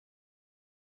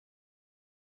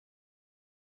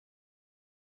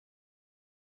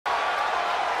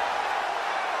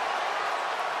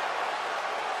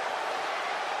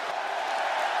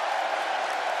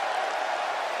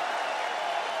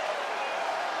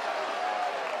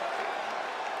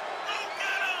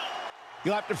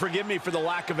You'll have to forgive me for the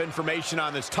lack of information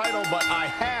on this title, but I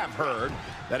have heard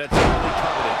that it's highly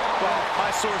coveted. Well, my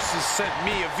sources sent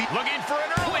me a looking for an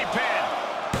early pin.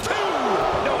 2!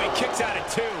 No, he kicks out at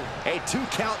 2. A 2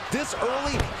 count this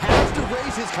early has to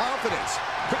raise his confidence.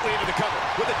 Quickly into the cover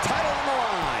With the title on the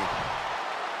line.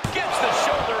 Gets the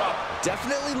shoulder up.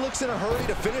 Definitely looks in a hurry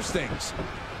to finish things.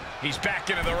 He's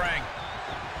back into the ring.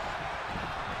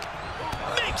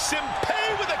 Makes him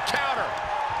pay with a counter.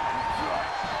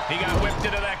 He got whipped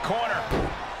into that corner.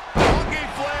 Monkey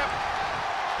flip.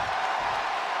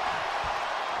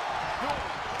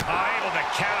 Able to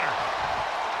counter.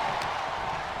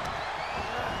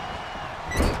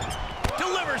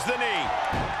 Delivers the knee.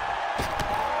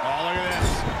 Oh, look at this.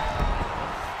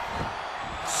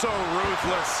 So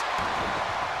ruthless.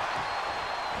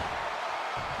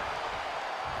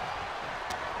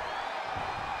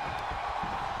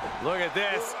 Look at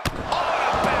this. Oh,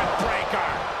 a backbreaker.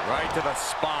 Right to the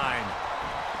spine.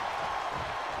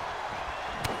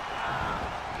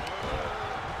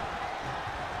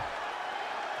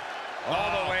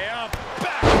 All the way up.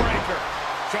 Backbreaker.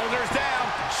 Shoulders down.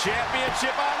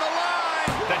 Championship on the line.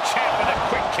 The champ with a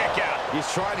quick kick out. He's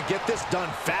trying to get this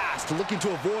done fast, looking to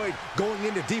avoid going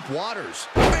into deep waters.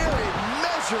 Very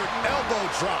measured elbow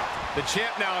drop. The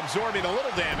champ now absorbing a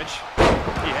little damage.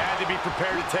 He had to be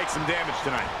prepared to take some damage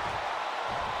tonight.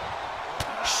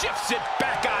 Shifts it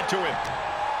back onto him.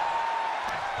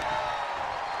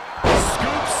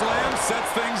 scoop slam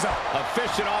sets things up.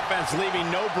 Efficient offense, leaving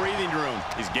no breathing room.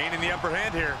 He's gaining the upper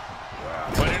hand here.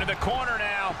 Put into the corner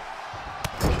now.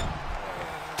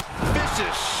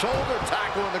 Vicious shoulder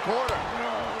tackle in the corner.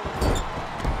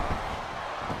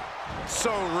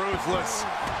 So ruthless.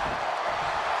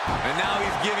 And now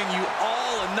he's giving you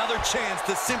all another chance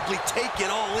to simply take it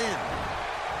all in.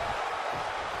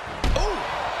 Oh,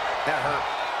 that hurt.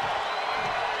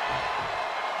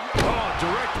 Oh,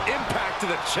 direct impact to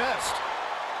the chest.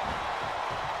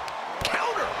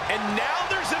 Counter. And now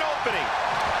there's an opening.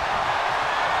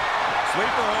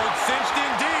 Sleeper hold cinched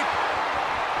in deep.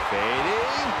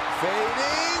 Fading,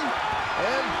 fading,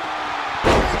 and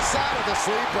breaks out of the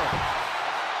sleeper.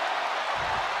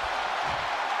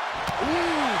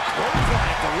 Ooh,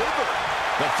 clothesline delivered.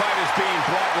 The fight is being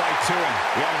brought right to him.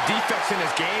 Yeah, defects in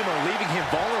his game are leaving him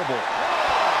vulnerable.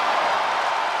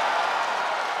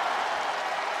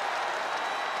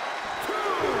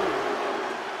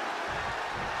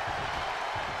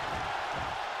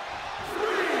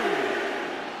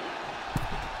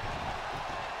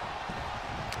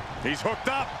 He's hooked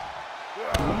up.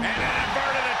 And an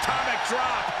inverted atomic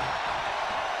drop.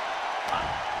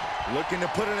 Looking to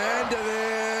put an end to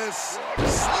this.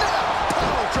 Snap!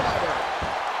 Power driver.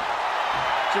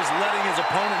 Just letting his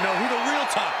opponent know who the real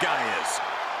top guy is.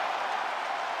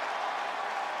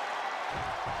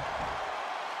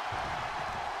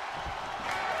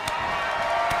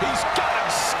 He's got him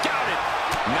scouted.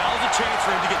 Now's a chance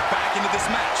for him to get back into this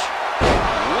match.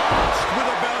 Launched with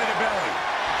a belly-to-belly.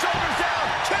 Shoulders down.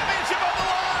 Championship on the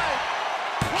line.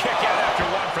 Kick out after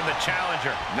one from the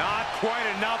challenger. Not quite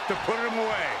enough to put him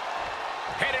away.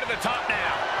 Headed to the top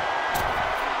now.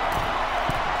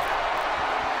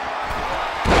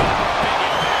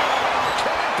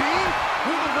 Can it be?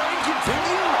 Will the reign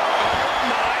continue?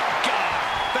 Oh, my God.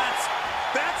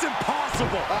 That's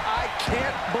impossible. I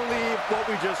can't believe what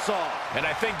we just saw. And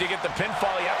I think to get the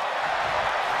pinfall, yep.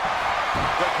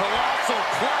 The colossal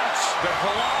clutch. The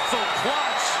colossal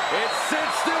clutch. It's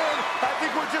cinched in. I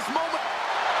think we're just moments.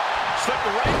 Slipped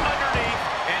right underneath,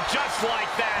 and just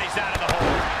like that, he's out of the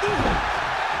hole.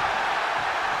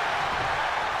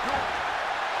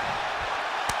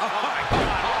 Oh, my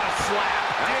God, what a slap.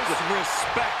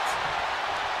 Disrespect.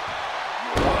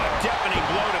 What a deafening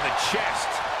blow to the chest.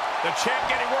 The champ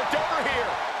getting worked over here.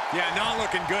 Yeah, not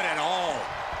looking good at all.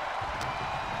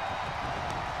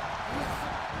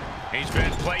 He's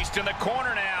been placed in the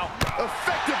corner now.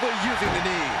 Effectively using the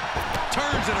knee.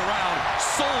 Turns it around.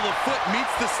 Sole of the foot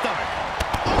meets the stomach.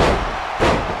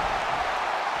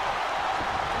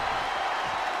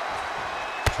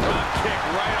 Drop kick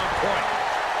right on point.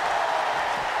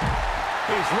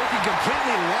 He's looking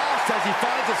completely lost as he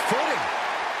finds his footing.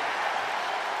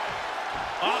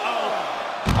 Uh-oh.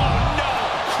 Oh, no.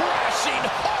 Crashing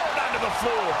hard onto the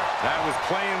floor. That was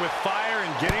playing with fire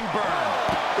and getting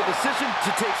burned. The decision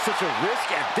to take such a risk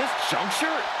at this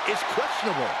juncture is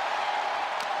questionable.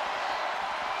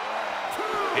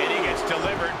 And he gets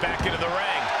delivered back into the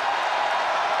ring.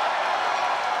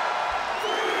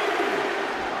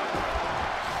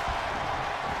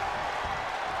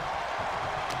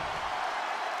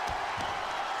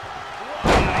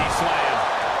 Body slam.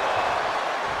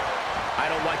 I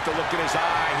don't like the look in his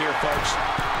eye here, folks.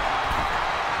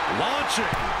 Launching.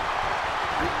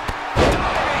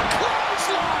 Diving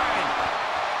clothesline.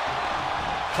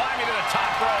 Climbing to the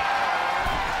top rope.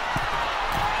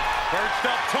 Perched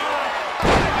up top.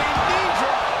 Diving knee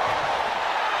drop.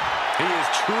 He is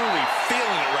truly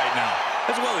feeling it right now,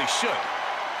 as well he should.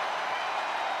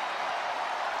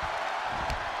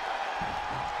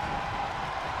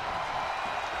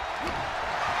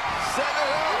 Set it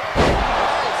up.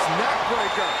 Nice neck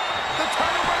breaker. The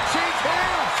title might change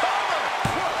hands. Cover.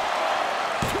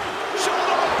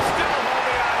 Shoulder up, still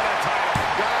holding on to the title.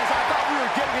 Guys, I thought we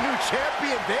were getting a new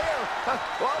champion there.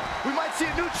 Well, we might see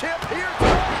a new champ here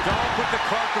tonight. Don't put the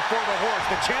cart before the horse.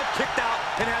 The champ kicked out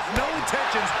and has no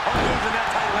intentions of losing that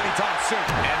title anytime soon.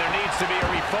 And there needs to be a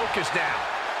refocus now.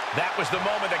 That was the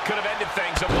moment that could have ended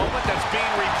things. A moment that's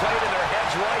being replayed in their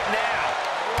heads right now.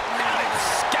 Now it's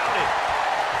scouted.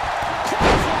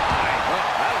 Clothesline. Oh,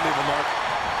 that'll leave a mark.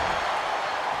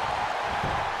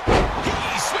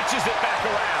 He switches it back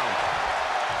around.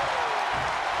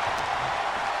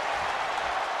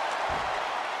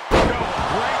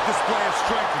 Great display of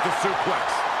strength with the suplex.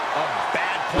 A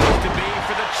bad place to be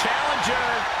for the challenger.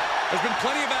 There's been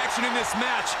plenty of action in this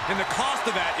match, and the cost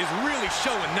of that is really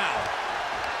showing now.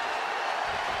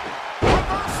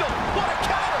 Reversal. What a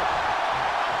counter.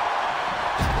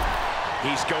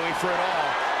 He's going for it all.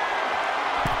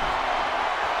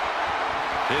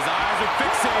 His eyes are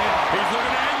fixated. He's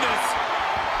looking to end this.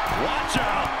 Watch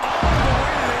out. All the way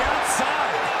to the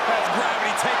outside. That's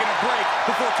gravity taking a break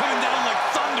before coming down like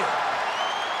thunder.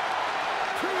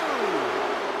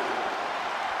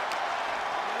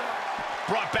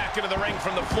 Brought back into the ring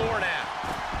from the floor now.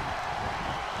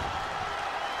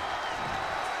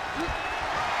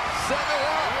 Set it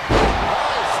up.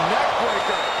 Nice neck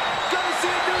breaker. Gonna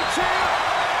see a new champ.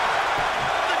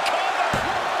 The cover.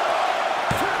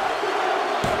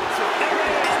 There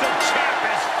it is. The champ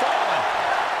has fallen.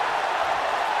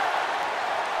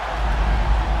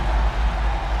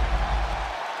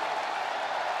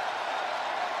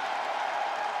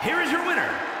 Here is your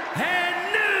winner, and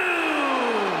new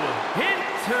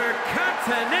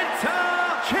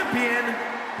Intercontinental Champion,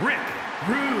 Rick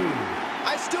Rude.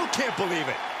 I still can't believe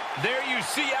it. There you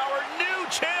see our new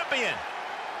champion.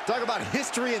 Talk about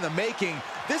history in the making.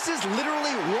 This is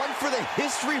literally one for the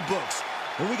history books.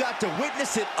 And we got to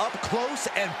witness it up close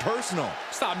and personal.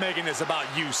 Stop making this about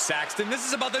you, Saxton. This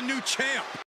is about the new champ.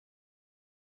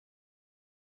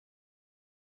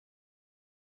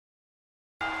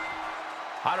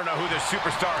 I don't know who this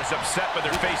superstar is upset, but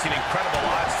they're facing incredible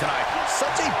odds tonight.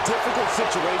 Such a difficult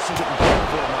situation to prepare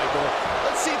for, Michael.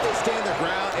 Let's see if they stand their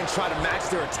ground and try to match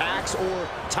their attacks or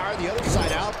tire the other side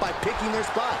out by picking their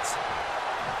spots.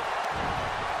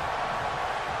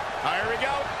 Here we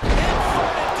go.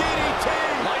 Inverted DDT.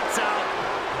 Lights out.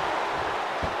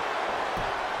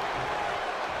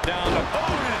 Down to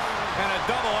Owen and a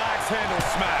double axe handle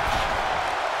smash.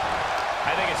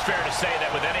 I think it's fair to say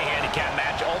that with any handicap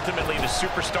match, ultimately the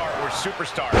superstar or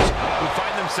superstars who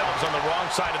find themselves on the wrong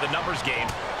side of the numbers game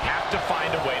have to find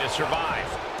a way to survive.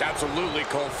 Absolutely,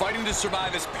 Cole. Fighting to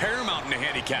survive is paramount in a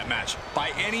handicap match,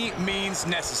 by any means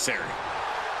necessary.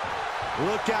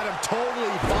 Look at him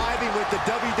totally vibing with the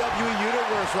WWE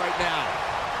Universe right now.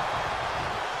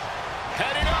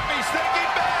 Heading up, he's thinking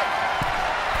big.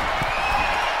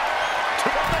 To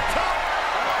the top.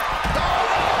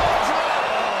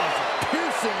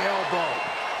 Elbow.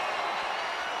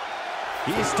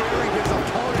 He's staring his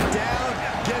opponent down,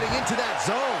 getting into that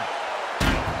zone.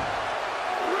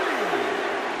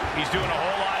 He's doing a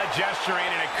whole lot of gesturing,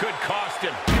 and it could cost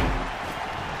him.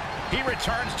 He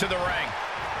returns to the ring.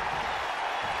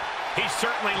 He's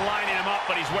certainly lining him up,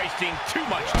 but he's wasting too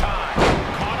much time.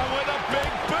 Caught him with a big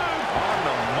boot. On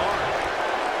the mark.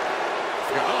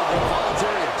 Oh,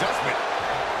 involuntary adjustment.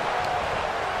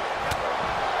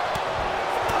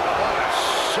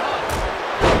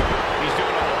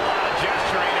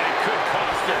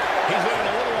 He's looking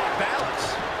a little off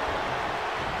balance.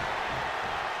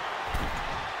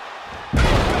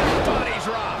 Body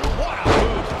drop. What a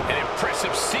move. An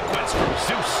impressive sequence from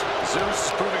Zeus.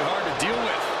 Zeus proving hard to deal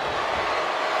with.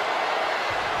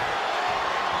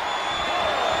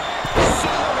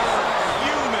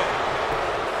 Superhuman.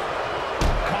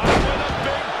 Caught him with a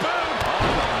big boot.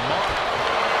 On the mark.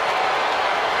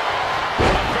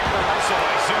 A quick reversal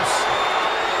by Zeus.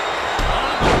 On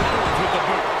the mark with the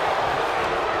boot.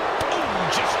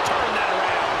 Just turn that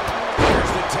around.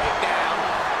 Here's the takedown.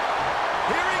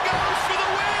 Here he goes for the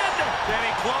win. Then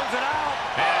he closes it out.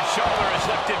 And his shoulder is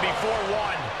lifted before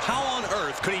one. How on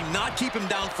earth could he not keep him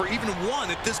down for even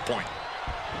one at this point?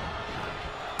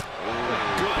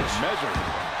 Good measure.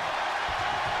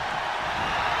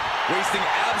 wasting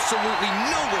absolutely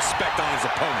no respect on his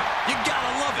opponent. You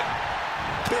gotta love it.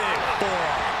 Big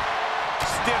forearm.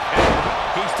 Stiff head.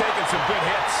 He's taking some good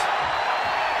hits.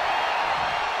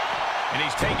 And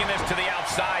he's taking this to the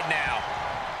outside now.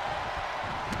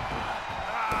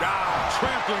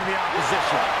 Trampling the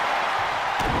opposition.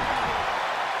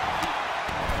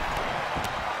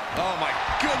 Oh, my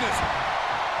goodness.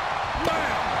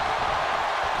 Bam!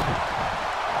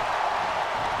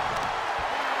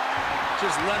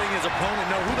 Just letting his opponent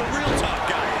know who the real top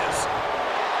guy is.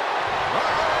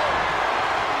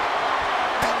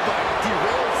 Headbutt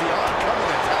derails the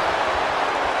oncoming attack.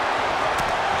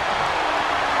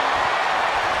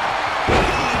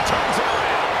 He turns it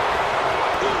around.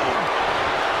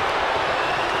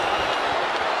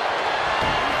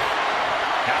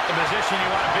 Not the position you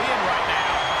want to be in right now.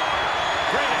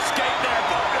 Great escape there.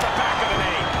 Boom to the back of the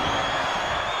knee.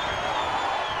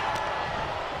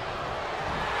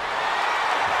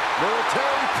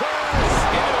 Military press.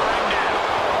 Into the ring now.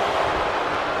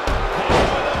 Caught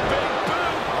with a big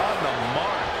boot. On the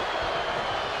mark.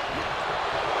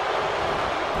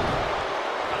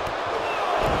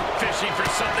 Fishing for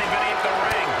something beneath the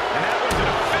ring. And that was an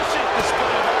efficient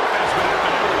display of offense with that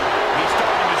maneuver. He's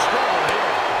starting to struggle here.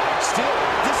 Still,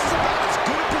 this is about as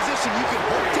good a position you can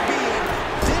hope to be in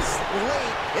this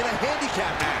late in a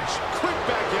handicap match. Quick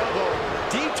back elbow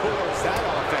detours that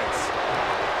offense.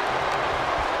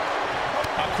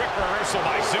 A quick reversal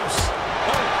by Zeus.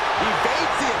 Oh,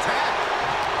 evades the attack.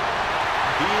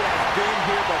 He has been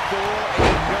here before and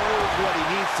he knows what he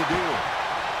needs to do.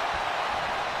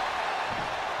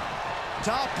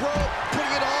 Top rope,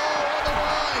 putting it all on the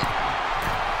line.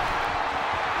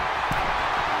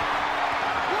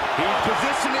 He's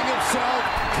positioning himself,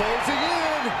 closing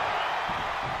in.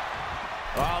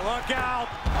 Oh, look out.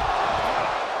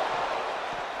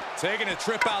 Taking a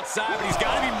trip outside, but he's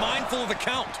got to be mindful of the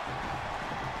count.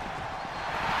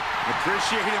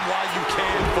 Appreciate him while you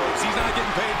can, folks. He's not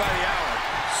getting paid by the hour.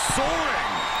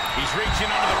 Soaring. He's reaching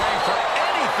under the ring for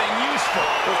anything useful.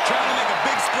 Was trying to make a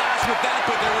big splash with that,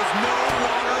 but there was no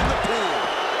water in the pool.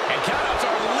 And countouts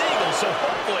are legal, so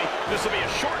hopefully this will be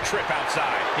a short trip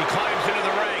outside. He climbs into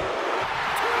the ring.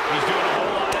 He's doing a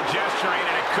whole lot of gesturing,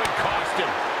 and it could cost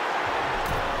him.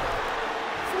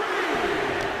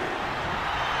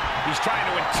 He's trying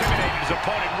to intimidate his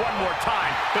opponent one more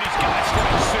time, but he's got to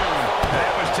strike soon. And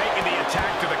that was taking the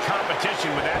attack to the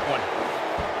competition with that one.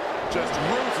 Just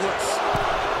ruthless.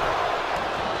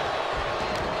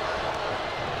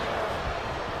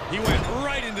 He went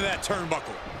right into that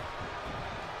turnbuckle.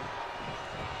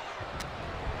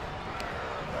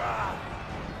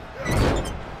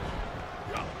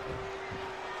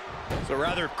 It's a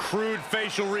rather crude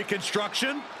facial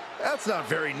reconstruction. That's not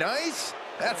very nice.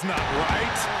 That's not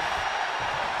right.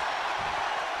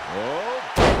 Oh,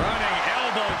 Running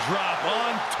elbow drop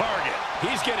on target.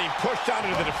 He's getting pushed out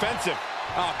into the defensive.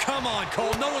 Oh, come on,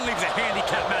 Cole. No one leaves a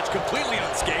handicap match completely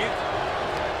unscathed.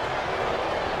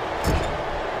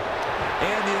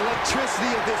 and the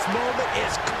electricity of this moment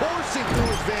is coursing through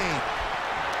his veins.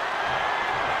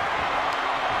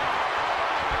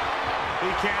 He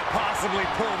can't possibly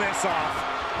pull this off.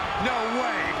 No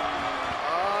way.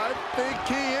 I think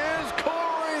he is,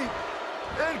 Corey.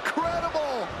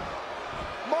 Incredible.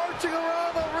 Marching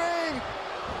around the ring.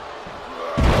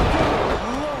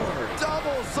 Lord.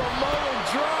 Double Samoan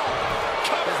drop.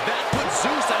 Does that put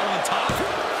Zeus out on top?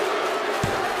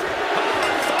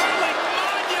 Finally,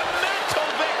 monumental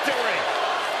victory.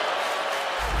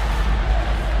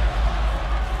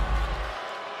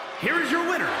 Here is your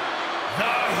winner,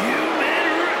 the Human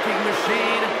Wrecking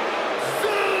Machine,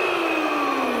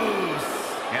 Zeus!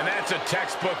 And that's a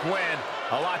textbook win.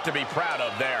 A lot to be proud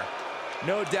of there.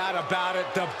 No doubt about it.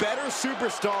 The better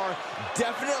superstar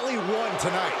definitely won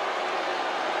tonight.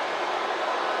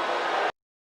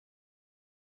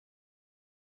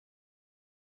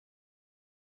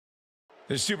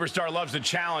 The superstar loves a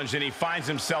challenge, and he finds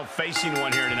himself facing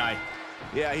one here tonight.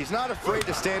 Yeah, he's not afraid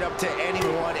to stand up to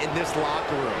anyone in this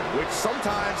locker room, which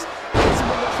sometimes gets him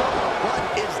into trouble,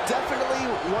 but is definitely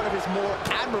one of his more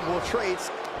admirable traits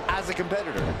as a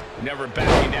competitor. Never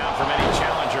backing down from any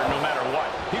challenger, no matter what.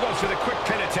 He goes for the quick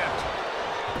pin attempt.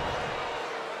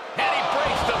 And he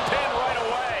breaks the pin right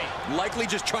away. Likely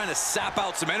just trying to sap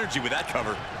out some energy with that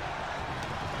cover.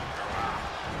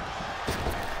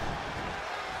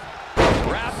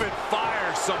 Rapid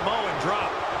fire Samoan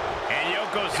drop. And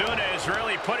Yokozuna is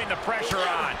really putting the pressure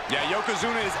on. Yeah,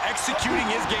 Yokozuna is executing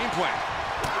his game plan.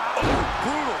 Oh,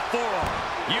 brutal forearm.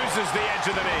 Uses the edge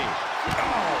of the knee.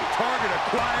 Oh, target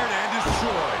acquired and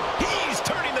destroyed. He's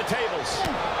turning the tables.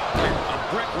 A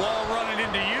brick wall running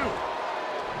into you.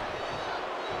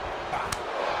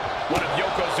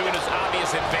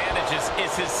 biggest advantages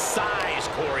is his size,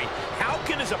 Corey. How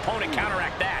can his opponent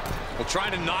counteract that? Well,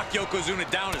 trying to knock Yokozuna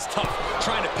down is tough.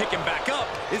 Trying to pick him back up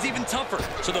is even tougher.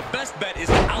 So the best bet is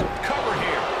to Cover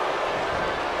here.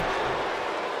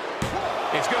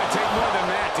 It's going to take more than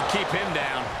that to keep him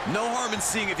down. No harm in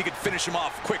seeing if he could finish him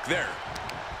off quick there.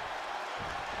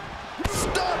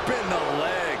 Stop in the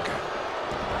leg.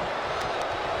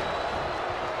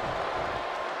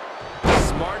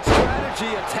 Smart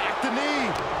strategy, attack the knee.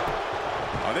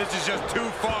 Oh, this is just too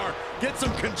far. Get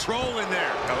some control in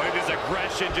there. Oh, look at his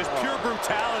aggression, just pure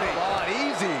brutality. Come on,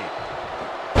 easy.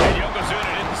 And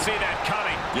Yokozuna didn't see that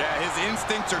coming. Yeah, his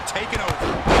instincts are taking over.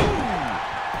 Boom!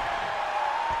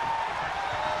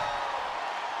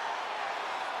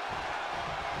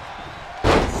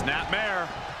 Snapmare.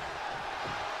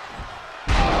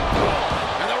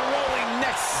 And the rolling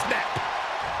neck snap.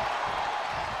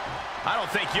 I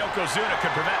don't think Yokozuna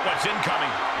could prevent what's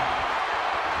incoming.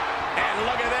 And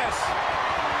look at this.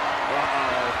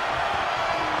 Uh-oh.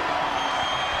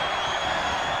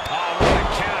 Oh, what a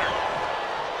counter.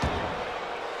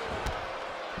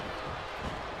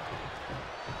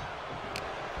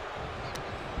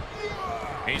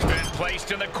 He's been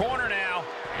placed in the corner now.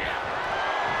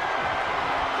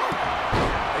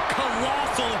 A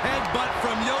colossal headbutt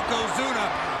from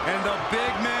Yokozuna. And the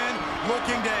big man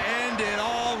looking to end it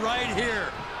all right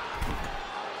here.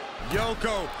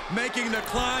 Yoko making the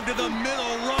climb to the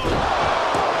middle rope.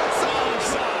 It's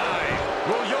onside.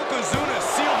 Will Yokozuna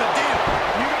seal the deal?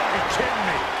 You gotta be kidding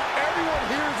me. Everyone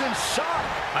here is in shock.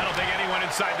 I don't think anyone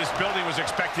inside this building was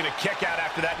expecting a kick out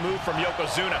after that move from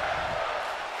Yokozuna.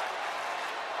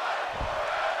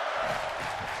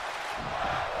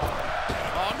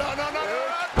 Oh, no, no, no, no.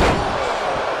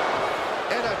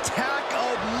 An attack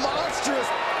of monstrous.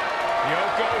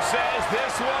 Yoko says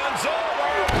this one's over.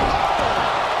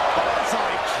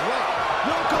 Onside drop.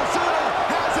 Yokozuna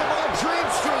has him on Dream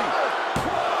Street.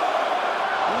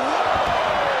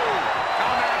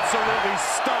 I'm absolutely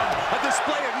stunned. A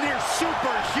display of near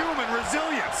superhuman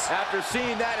resilience. After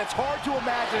seeing that, it's hard to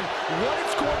imagine what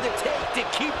it's going to take to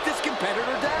keep this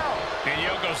competitor down. And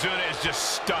Yokozuna is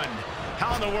just stunned.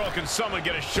 How in the world can someone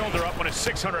get a shoulder up when a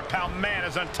 600-pound man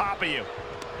is on top of you?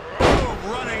 Boom,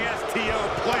 running STO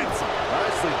plants.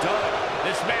 Nicely done.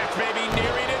 This match may be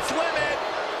nearing its limit.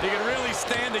 He can really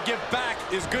stand to give back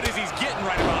as good as he's getting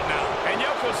right about now. And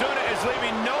Yokozuna is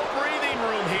leaving no breathing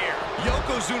room here.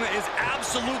 Yokozuna is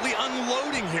absolutely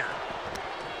unloading here.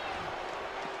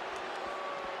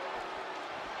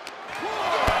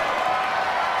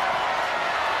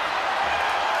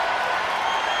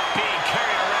 Being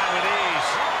carried around with ease.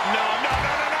 No, no,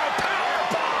 no, no, no. Power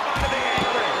bomb onto the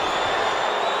apron.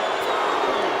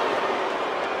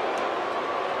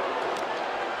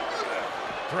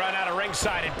 Thrown out of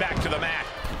ringside and back to the mat.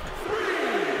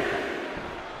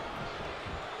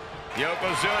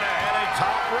 Yokozuna headed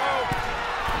top rope.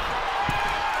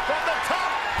 From the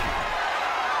top.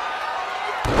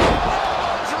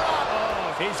 Oh, drop.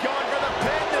 Oh, he's going for the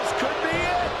pin. This could be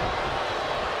it.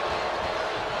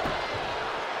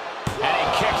 And he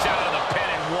kicks out of the pin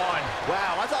and one.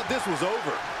 Wow, I thought this was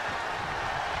over.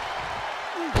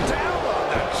 Down on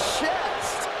the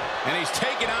chest. And he's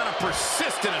taking on a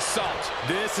persistent assault.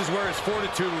 This is where his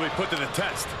fortitude will be put to the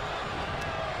test.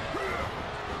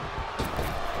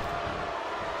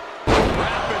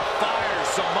 Rapid fire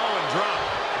Samoan drop.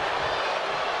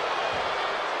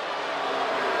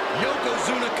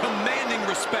 Yokozuna commanding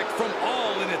respect from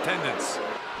all in attendance.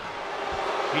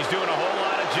 He's doing a whole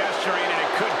lot of gesturing, and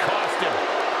it could cost him.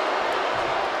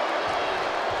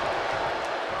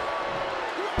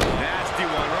 Nasty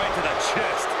one right to the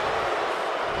chest.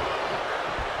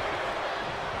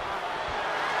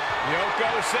 Yoko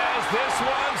says this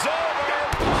one's over.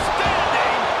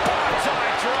 Standing bonsai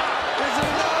drop. Is it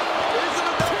enough? Is it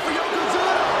enough for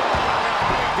Yokozuna?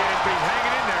 He's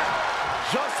hanging in there.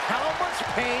 Just how much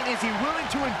pain is he willing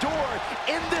to endure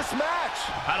in this match?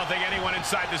 I don't think anyone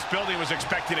inside this building was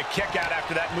expecting a kick out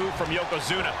after that move from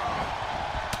Yokozuna.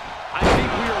 I think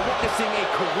we are witnessing a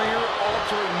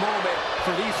career-altering moment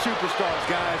for these superstars,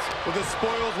 guys. Well, the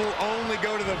spoils will only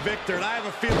go to the victor, and I have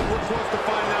a feeling we're close to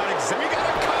finding out exactly. We got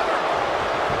a cover.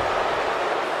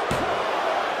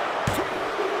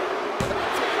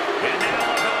 And now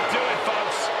that'll do it,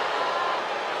 folks.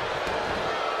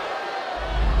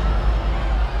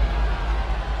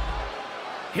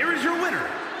 Here is your winner,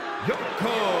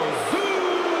 Yokozuna!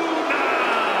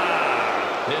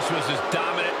 This was as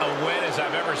dominant a win as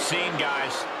I've ever seen,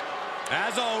 guys.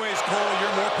 As always, Cole,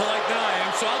 you're more polite than I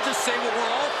am, so I'll just say what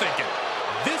we're all thinking.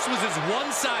 This was as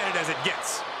one-sided as it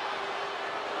gets.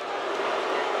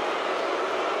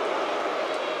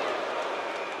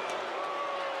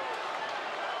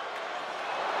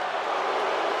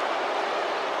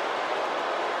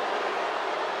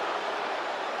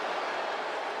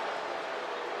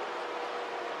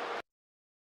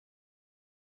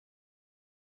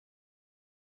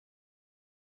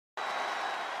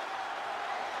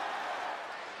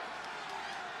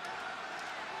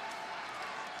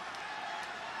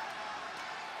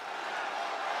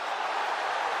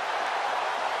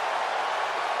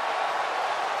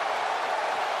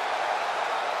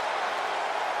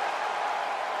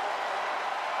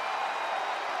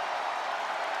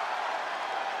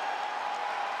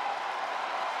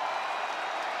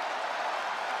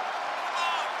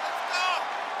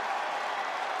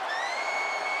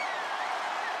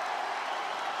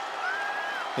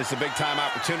 This is a big-time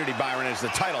opportunity, Byron, as the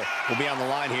title will be on the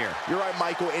line here. You're right,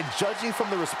 Michael, and judging from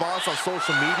the response on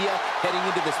social media heading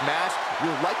into this match,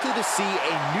 you're likely to see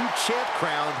a new champ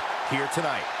crowned here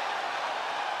tonight.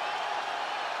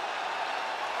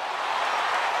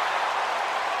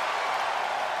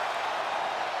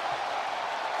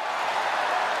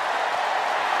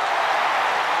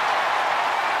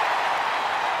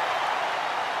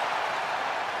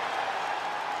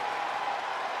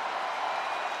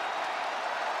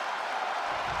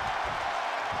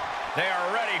 They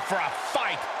are ready for a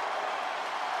fight.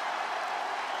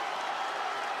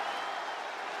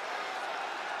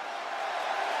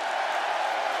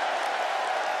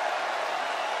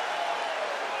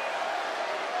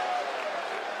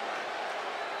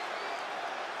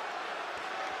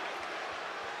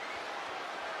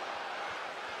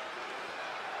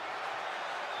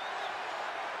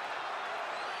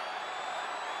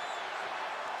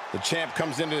 The champ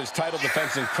comes into his title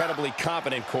defense incredibly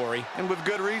confident, Corey. And with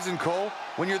good reason, Cole.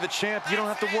 When you're the champ, you don't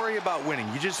have to worry about winning.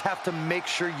 You just have to make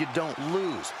sure you don't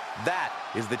lose. That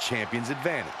is the champion's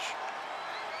advantage.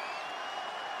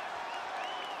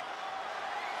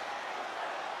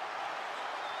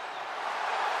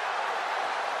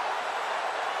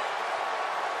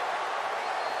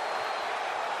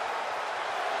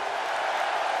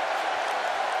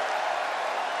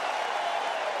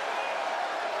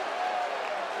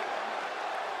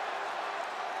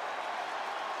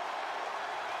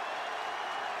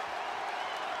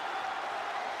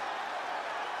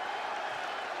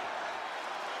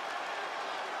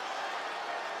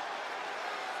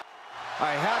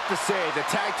 I have to say, the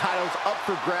tag titles up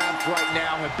for grabs right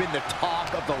now have been the talk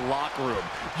of the locker room.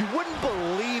 You wouldn't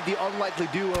believe the unlikely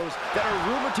duos that are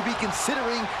rumored to be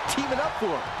considering teaming up for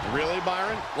them. Really,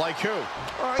 Byron? Like who?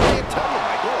 I can't tell you,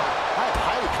 Michael. I have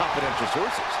highly confidential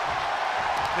sources.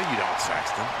 No, you don't,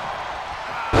 Saxton.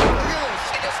 Look at this.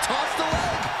 She just tossed the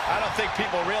leg. I don't think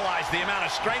people realize the amount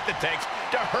of strength it takes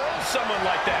to hurl someone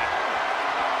like that.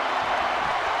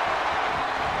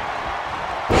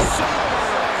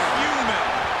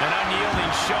 An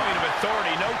unyielding showing of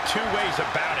authority, no two ways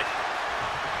about it.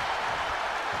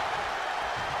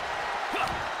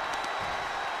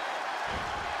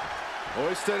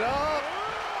 Hoisted up.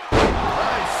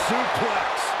 Nice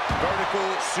suplex. Vertical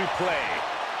suplex.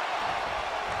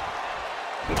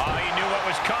 Oh, he knew what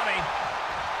was coming.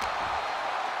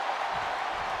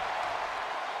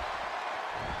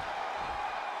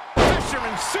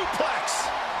 Fisherman suplex.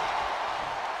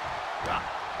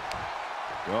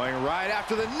 Going right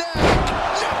after the neck.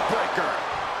 Neckbreaker.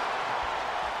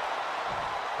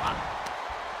 Up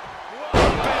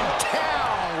and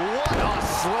down. What a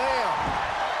slam.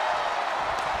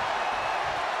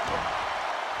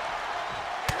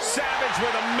 Savage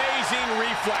with amazing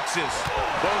reflexes.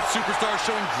 Both superstars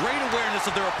showing great awareness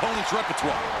of their opponent's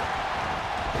repertoire.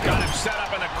 Got him set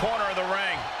up in the corner of the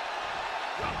ring.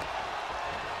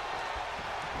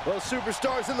 Both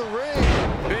superstars in the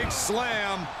ring. Big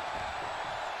slam.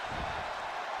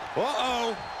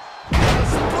 Uh-oh. A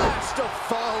splash to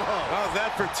follow. How's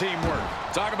that for teamwork?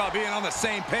 Talk about being on the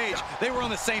same page. They were on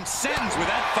the same sentence with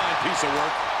that fine piece of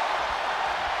work.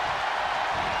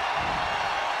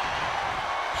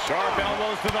 Sharp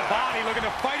elbows to the body, looking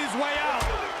to fight his way out.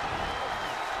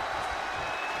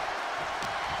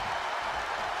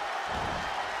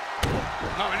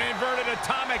 Oh, an inverted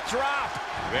atomic drop.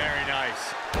 Very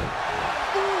nice.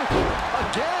 Ooh,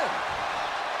 again.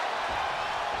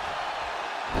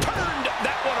 Turned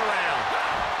that one around.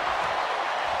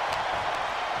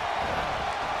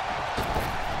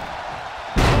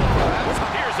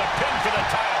 Here's a pin for the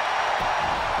title.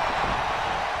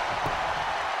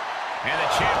 And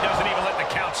the champ doesn't even let the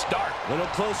count start. A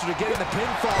little closer to getting the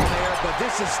pinfall there, but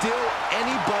this is still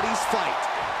anybody's fight.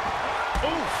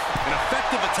 Oof. An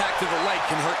effective attack to the leg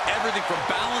can hurt everything from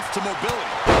balance to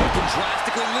mobility. It can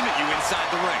drastically limit you inside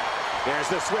the ring.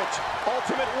 There's the switch.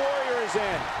 Ultimate Warrior is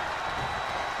in.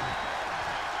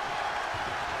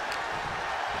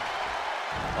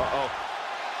 Uh-oh.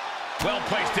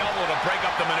 Well-placed elbow to break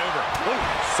up the maneuver. Ooh,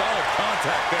 solid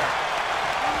contact there.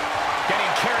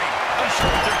 Getting carried. Unsure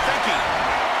what they're thinking.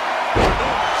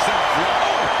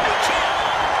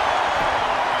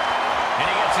 And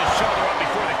he gets his shoulder up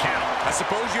before the count. I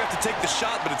suppose you have to take the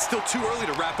shot, but it's still too early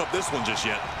to wrap up this one just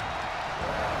yet.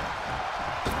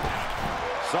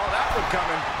 Saw that one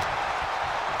coming.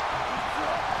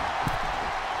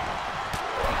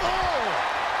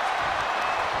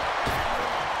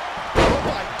 Oh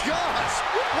my gosh,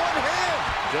 with one hand.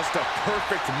 Just a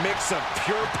perfect mix of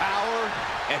pure power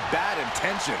and bad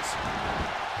intentions.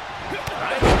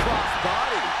 Nice cross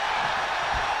body.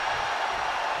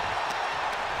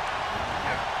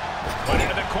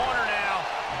 the corner now.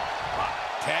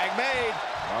 Tag made.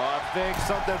 Oh, I think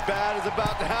something bad is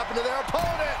about to happen to their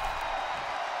opponent.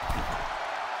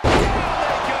 Down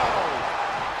they go.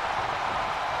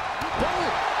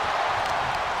 Boom.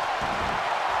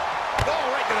 Oh,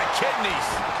 right to the kidneys.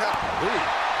 Golly.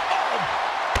 Oh.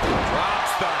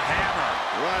 Drops the hammer.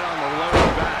 Right on the lower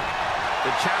back.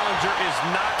 The challenger is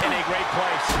not in a great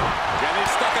place. Yeah,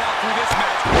 they've stuck it out through this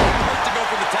match. Won't hurt to go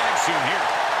for the tag soon here.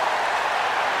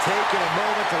 Taking a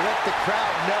moment to let the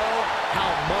crowd know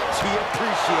how much he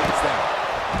appreciates them.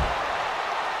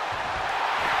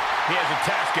 He has a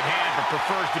task at hand, but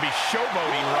prefers to be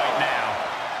showboating right now.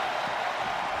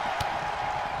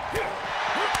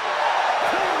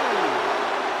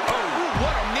 Oh,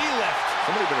 what a knee lift.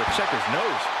 Somebody better check his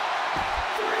nose.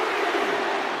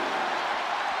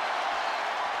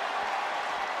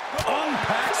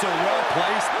 Unpacks a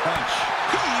well-placed punch.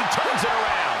 He turns it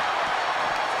around.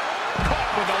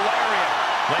 Caught with a lariat.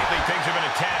 Lately, things have been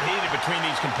a tad heated between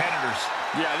these competitors.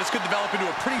 Yeah, this could develop into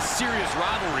a pretty serious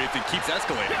rivalry if it keeps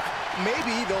escalating.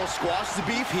 Maybe they'll squash the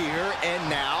beef here and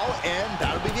now, and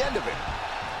that'll be the end of it.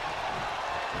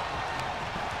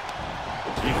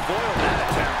 He foiled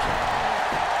that attempt.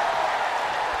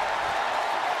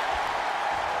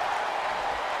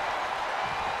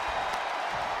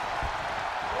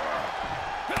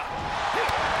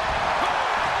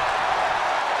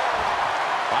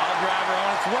 Pile driver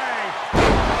on its way.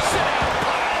 Sit down,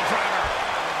 pile driver.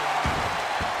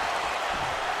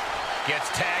 Gets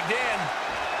tagged in.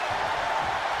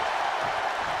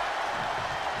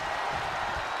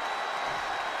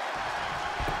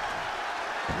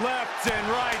 Lefts and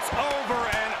rights over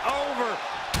and over.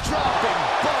 Dropping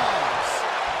bombs.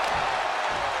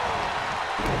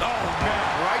 Oh, man,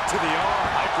 right to the arm.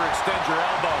 Hyperextend your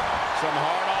elbow. Some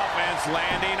hard offense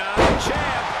landing on the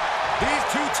champ. These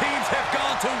two teams have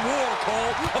gone to war,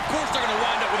 Cole. Of course they're going to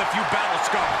wind up with a few battle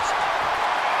scars.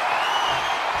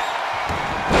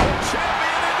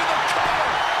 Champion into the cover.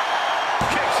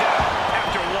 Kicks out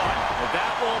after one. If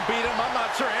that won't beat him, I'm not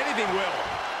sure anything will.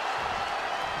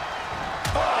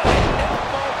 Oh,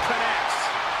 elbow connects.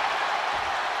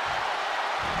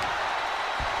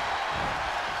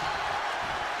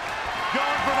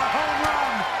 Going for the home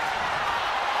run.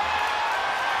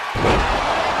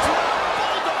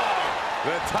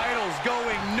 The title's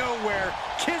going nowhere.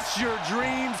 Kiss your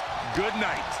dreams. Good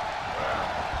night.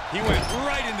 He went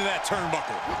right into that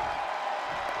turnbuckle.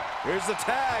 Here's the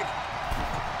tag.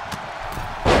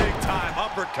 Big time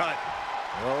uppercut.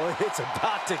 Oh, it's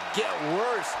about to get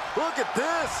worse. Look at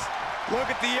this.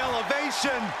 Look at the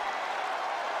elevation.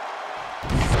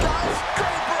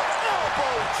 Skyscraper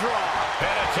elbow drop.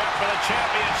 Pin attempt for the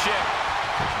championship.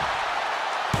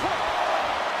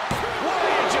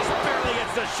 Whoa, just barely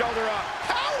gets the shoulder up.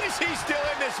 How is he still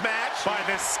in this match? By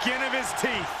the skin of his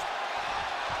teeth.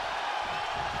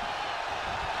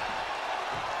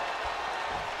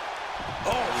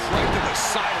 Oh, right to the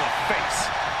side of the face.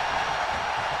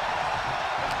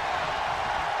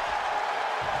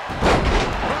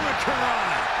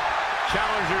 Hurricane.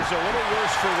 Challenger's a little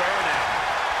worse for wear now.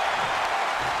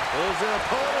 Pulls the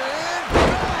opponent in.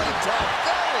 Belly to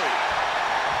belly.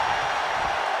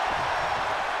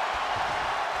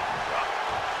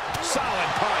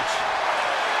 Solid punch.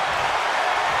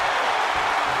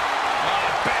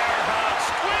 Bear hug,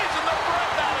 squeezing the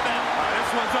breath out of him. This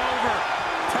one's over.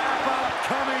 Tap out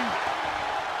coming.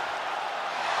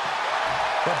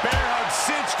 The bear hug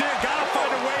cinched in. Gotta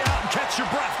find a way out and catch your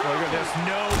breath. Look at this.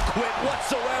 No quit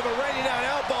whatsoever. Raining down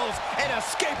elbows and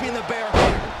escaping the bear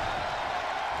hug.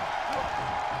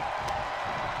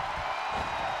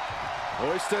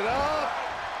 Hoisted up.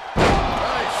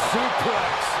 Nice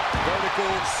suplex. Vertical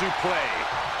suplex.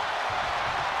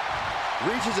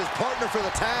 Reaches his partner for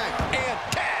the tag. And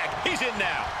tag. He's in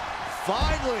now.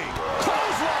 Finally.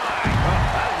 Clothesline.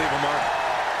 That'll leave a mark.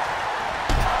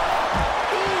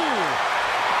 Ooh.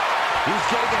 He's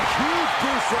getting a huge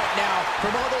boost right now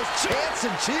from all those chants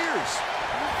and cheers.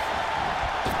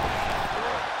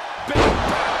 Big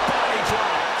back body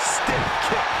drop. Stiff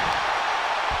kick.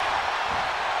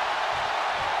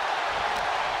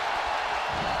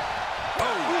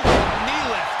 Oh, knee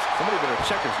lift. Somebody better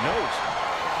check his nose.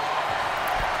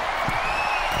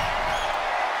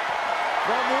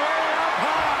 From way up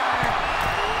high.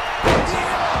 The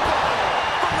elbow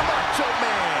from the Macho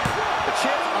Man. The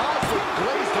champ's eyes look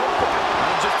glazed over.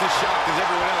 I'm just as shocked as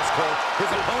everyone else, Cole. His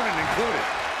opponent included.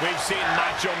 We've seen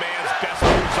Macho Man's best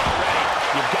moves already.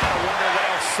 You've got to wonder what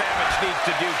else Savage needs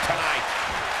to do tonight.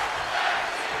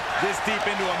 This deep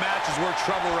into a match is where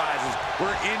trouble rises,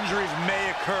 where injuries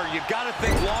may occur. You've got to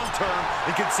think long-term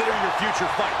and consider your future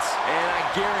fights. And I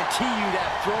guarantee you that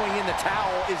throwing in the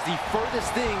towel is the furthest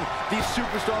thing these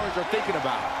superstars are thinking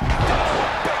about.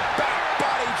 Big back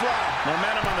body drop.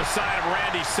 Momentum on the side of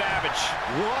Randy Savage.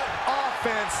 What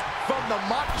offense from the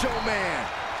Macho Man.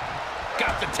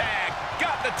 Got the tag.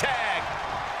 Got the tag.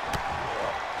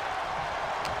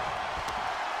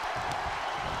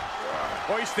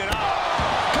 Hoisted up.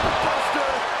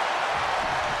 Buster.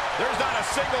 There's not a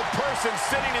single person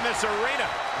sitting in this arena.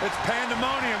 It's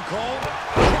pandemonium, Cole.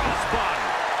 Crossbody.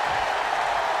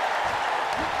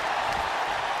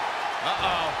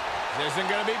 Uh-oh. This isn't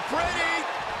going to be pretty.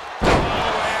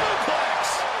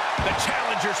 Suplex. The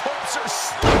challenger's hopes are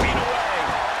slipping away.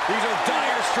 These are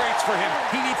dire straits for him.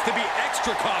 He needs to be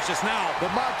extra cautious now. The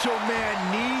Macho Man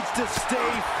needs to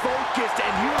stay focused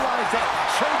and utilize that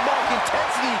trademark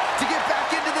intensity to get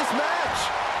back into this match.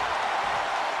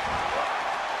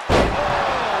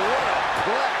 Oh, what a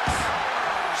plex.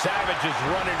 Savage is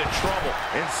running into trouble.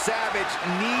 And Savage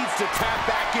needs to tap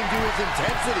back into his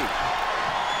intensity.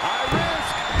 High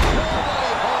risk,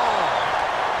 nobody home.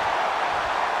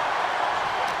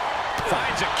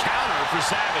 Finds a counter for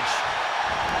Savage.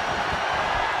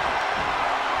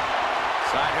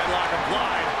 Side headlock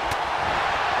applied.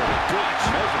 Good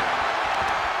measure.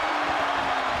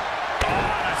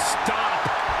 Oh, a stomp.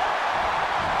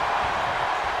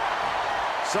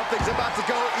 Something's about to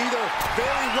go either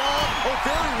very wrong or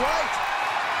very right.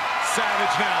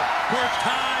 Savage now, perched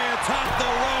high atop the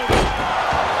rope.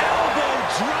 Elbow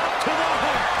drop to the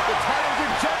hook. The title's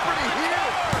in jeopardy here.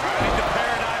 I think the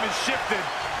paradigm has shifted.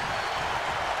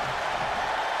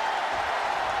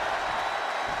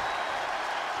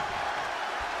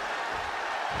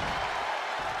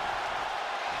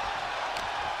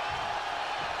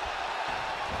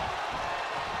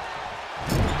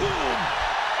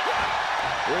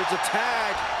 There's a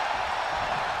tag.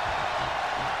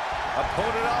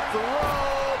 Opponent off the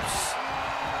ropes.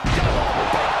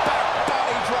 Big back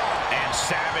body drop. And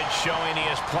Savage showing he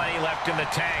has plenty left in the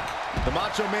tank. The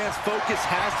Macho Man's focus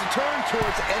has to turn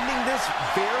towards ending this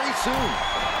very soon.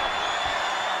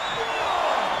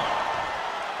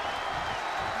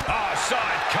 Oh, saw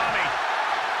it coming.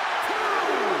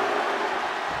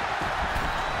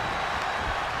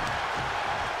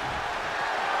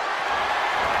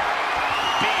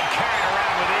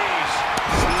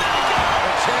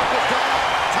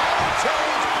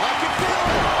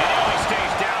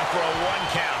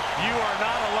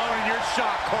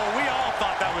 Shot, Cole. We all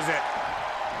thought that was it.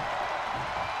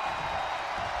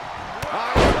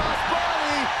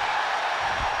 Crossbody.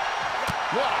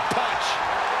 What a punch.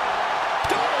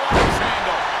 Double axe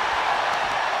handle.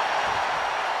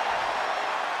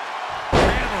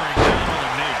 Hammering down on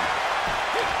the knee.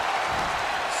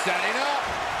 Setting up.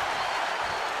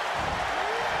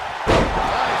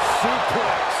 Nice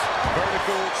suplex.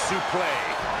 Vertical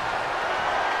suplex.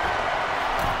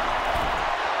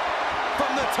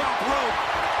 From the top rope.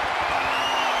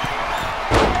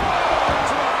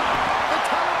 The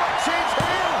title might change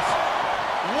hands.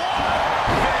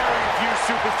 Very few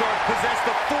superstars possess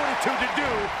the fortitude to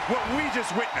do what we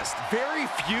just witnessed. Very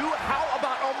few? How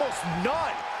about almost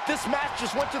none? This match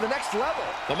just went to the next level.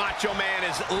 The Macho Man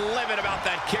is livid about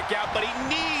that kick out, but he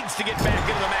needs to get back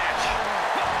into the match.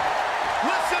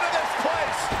 Listen to this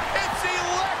place. It's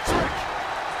electric.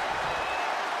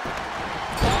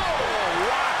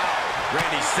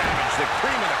 Randy Savage, the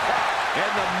cream of the crop. And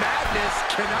the madness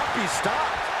cannot be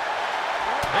stopped.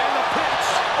 And the pitch.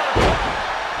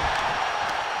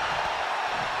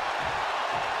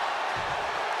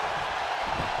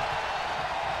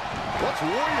 What's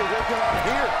Warrior working on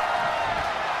here?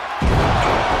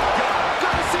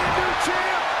 Gonna see a new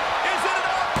champ. Is it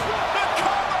enough? The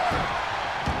cover.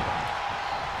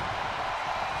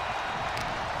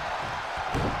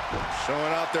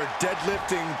 Showing out their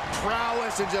deadlifting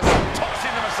prowess and just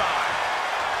Tossing them aside.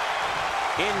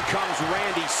 In comes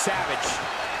Randy Savage.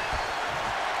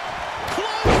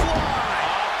 Clothesline.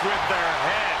 Off with their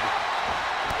head.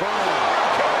 Boom.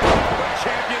 The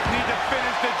champions need to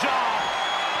finish the job.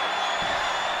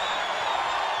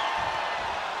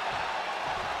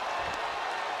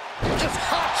 just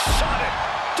hot shot it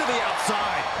to the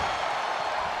outside.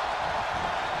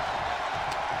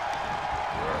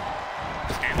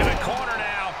 Into the corner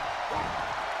now.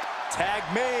 Tag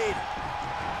made.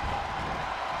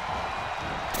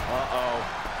 Uh-oh.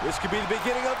 This could be the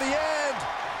beginning of the end.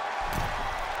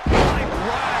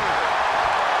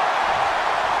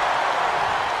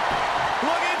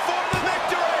 Looking for the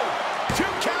victory. 2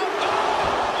 count.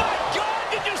 Oh, my God,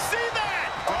 did you see that?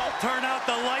 Don't turn out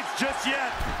the lights just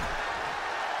yet.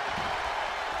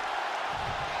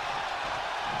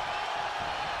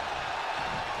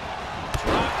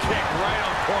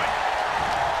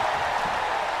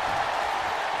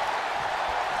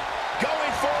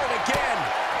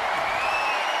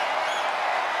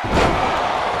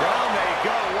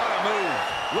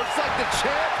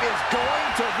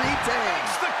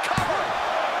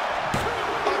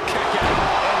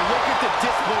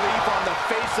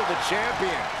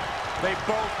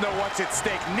 bucks at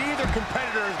stake. Neither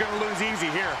competitor is going to lose easy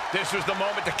here. This was the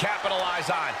moment to capitalize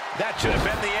on. That should have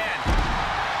been the end.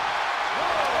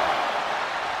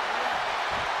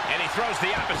 And he throws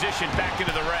the opposition back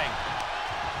into the ring.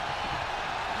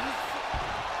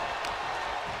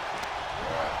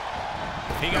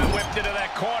 He got whipped into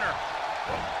that corner.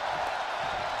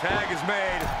 Tag is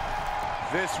made.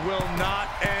 This will not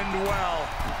end well.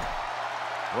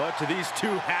 What do these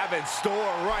two have in store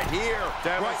right here,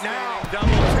 right now? Double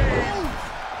team.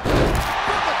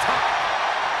 From the top.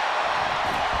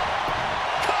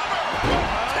 Cover!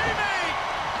 Teammate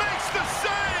makes the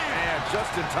save! And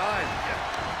just in time.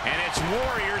 And it's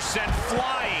Warriors sent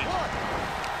flying.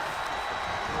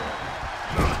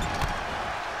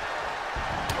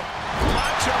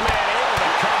 Macho Man able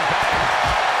to come back.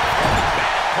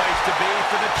 Bad place to be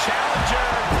for the challenger.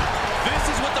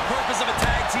 This is what the purpose of a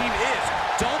tag team is.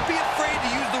 Don't be afraid to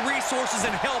use the resources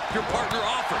and help your partner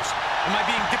offers. Am I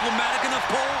being diplomatic enough,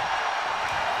 Cole?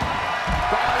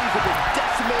 Bodies have been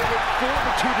decimated.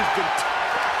 Fortitude has been...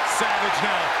 Savage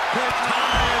now. Pushed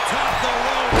high atop the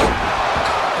rope.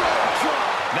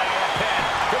 Now a pin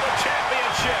for the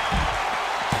championship.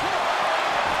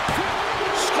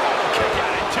 Strong kick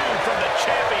out at 2 from the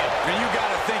champion. And you got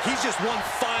to think he's just one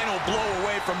final blow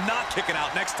away from not kicking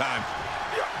out next time.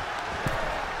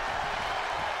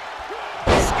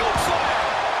 Scoop slam.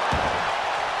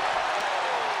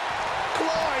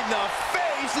 Clawing the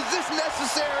face. Is this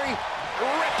necessary?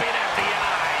 Ripping at the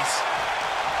eyes.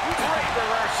 Great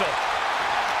reversal.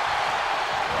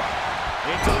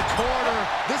 Into the corner.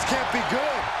 This can't be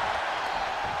good.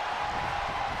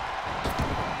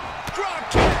 Drop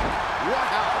kick.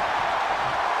 Wow.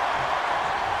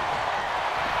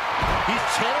 He's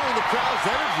channeling the crowd's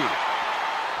energy.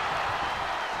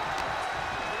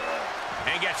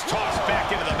 And gets tossed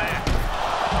back into the mat.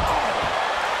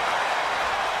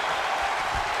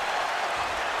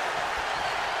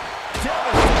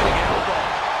 Devastating elbow.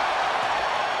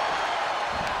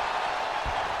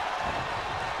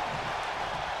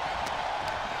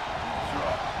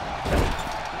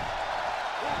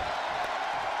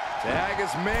 Tag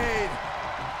is made.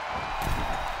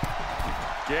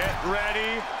 Get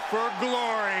ready for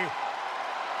glory.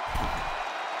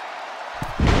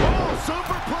 Oh,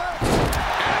 superplex.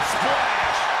 And a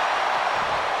splash.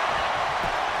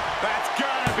 That's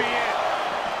gotta be it.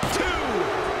 2.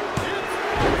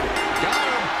 Got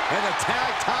him. And the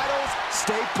tag titles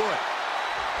stay put.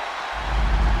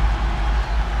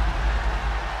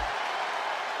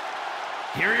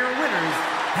 Here are your winners,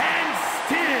 and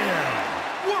still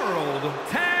World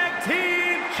Tag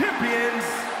Team Champions,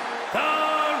 the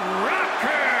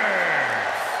Rockers.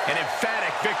 An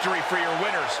emphatic victory for your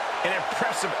winners. An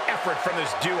impressive effort from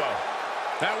this duo.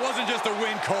 That wasn't just a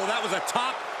win, Cole. That was a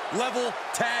top-level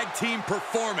tag team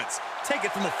performance. Take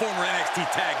it from a former NXT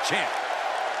tag champ.